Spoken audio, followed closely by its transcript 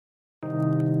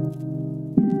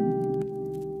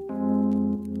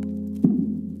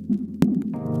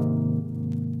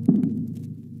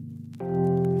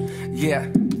Yeah,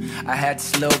 I had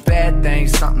this little bad thing,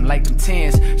 something like them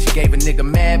tens. She gave a nigga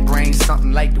mad brains,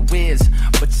 something like the Wiz.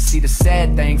 But you see the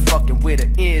sad thing fucking with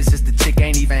her is the chick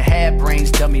ain't even had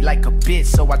brains, dummy like a bitch.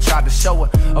 So I tried to show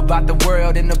her about the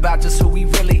world and about just who we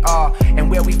really are, and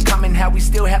where we've come and how we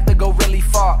still have to go really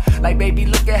far. Like, baby,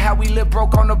 look at how we live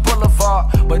broke on the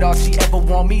boulevard. But all she ever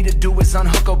want me to do is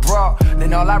unhook a bra.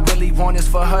 Then all I really want is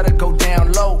for her to go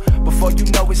down low. Before you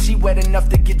know it, she wet enough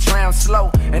to get drowned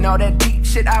slow. And all that deep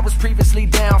shit I was previously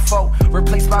down for,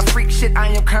 replaced by freak shit I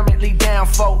am currently down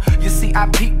for. You see, I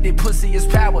peeped it, pussy is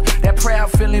power. That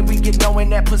proud feeling we get knowing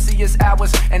that pussy is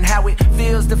ours. And how it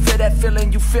feels to feel that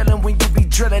feeling you feeling when you be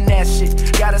drilling that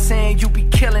shit. Got her saying you be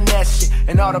killing that shit.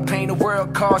 And all the pain the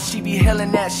world caused, she be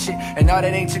healing that shit. And all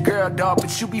that ain't your girl, dog,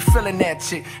 but you be feeling that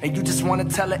shit. And you just wanna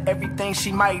tell her everything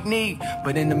she might need.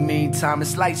 But in the meantime,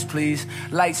 it's lights please,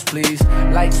 lights please,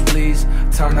 lights please.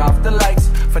 Turn off the lights.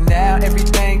 For now,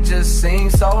 everything just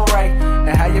seems so right.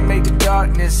 And how you make the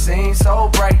darkness seem so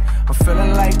bright. I'm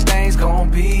feeling like things gon'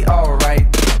 be alright.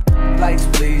 Lights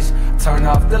please, turn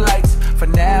off the lights. For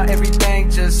now, everything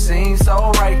just seems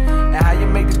so right. And how you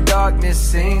make the darkness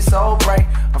seem so bright.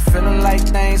 I'm feeling like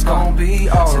things gon' be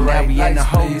alright. So now we in the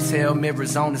hotel,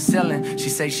 mirrors on the ceiling. She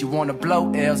say she wanna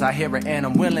blow L's, I hear her and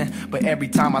I'm willing. But every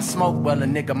time I smoke, well, a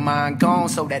nigga mind gone.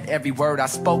 So that every word I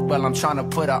spoke, well, I'm tryna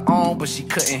put her on, but she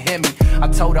couldn't hear me. I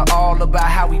told her all about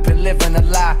how we been living a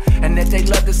lie, and that they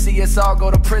love to see us all go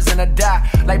to prison or die.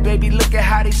 Like, baby, look at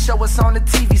how they show us on the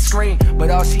TV screen. But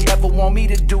all she ever want me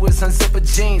to do is unzip her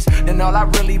jeans. Then all I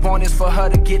really want is for her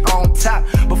to get on top.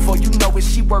 Before you know it,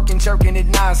 she working, jerking it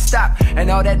non-stop. And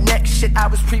all that neck shit I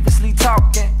was previously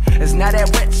talking is now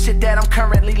that wet shit that I'm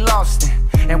currently lost in.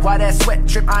 And why that sweat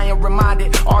drip, I am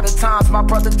reminded all the times my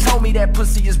brother told me that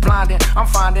pussy is blinding. I'm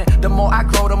finding the more I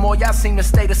grow, the more y'all seem to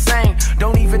stay the same.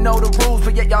 Don't even know the rules,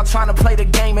 but yet y'all trying to play the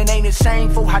game. And ain't it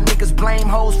shameful how niggas blame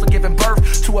hoes for giving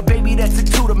birth to a baby that took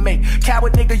two to make?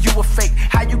 Coward nigga, you a fake.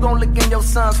 How you gon' look in your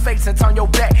son's face and turn your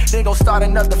back, then go start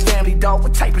another family, dog?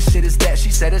 What type of shit is that? She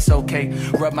said it's okay,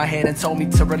 rubbed my head and told me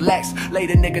to relax.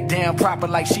 Laid a nigga down proper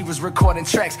like she was recording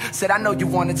tracks. Said, I know you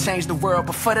wanna change the world,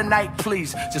 but for the night,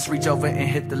 please, just reach over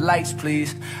and hit the lights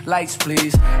please, lights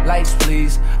please, lights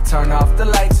please. Turn off the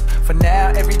lights. For now,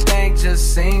 everything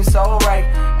just seems so right.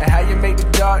 And how you make the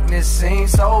darkness seem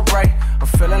so bright. I'm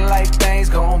feeling like things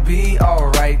gon' be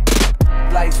alright.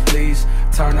 Lights please,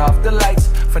 turn off the lights.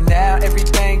 For now,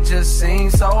 everything just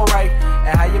seems so right.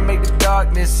 And how you make the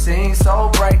darkness seem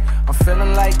so bright. I'm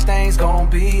feeling like things gon'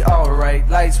 be alright.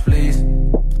 Lights please.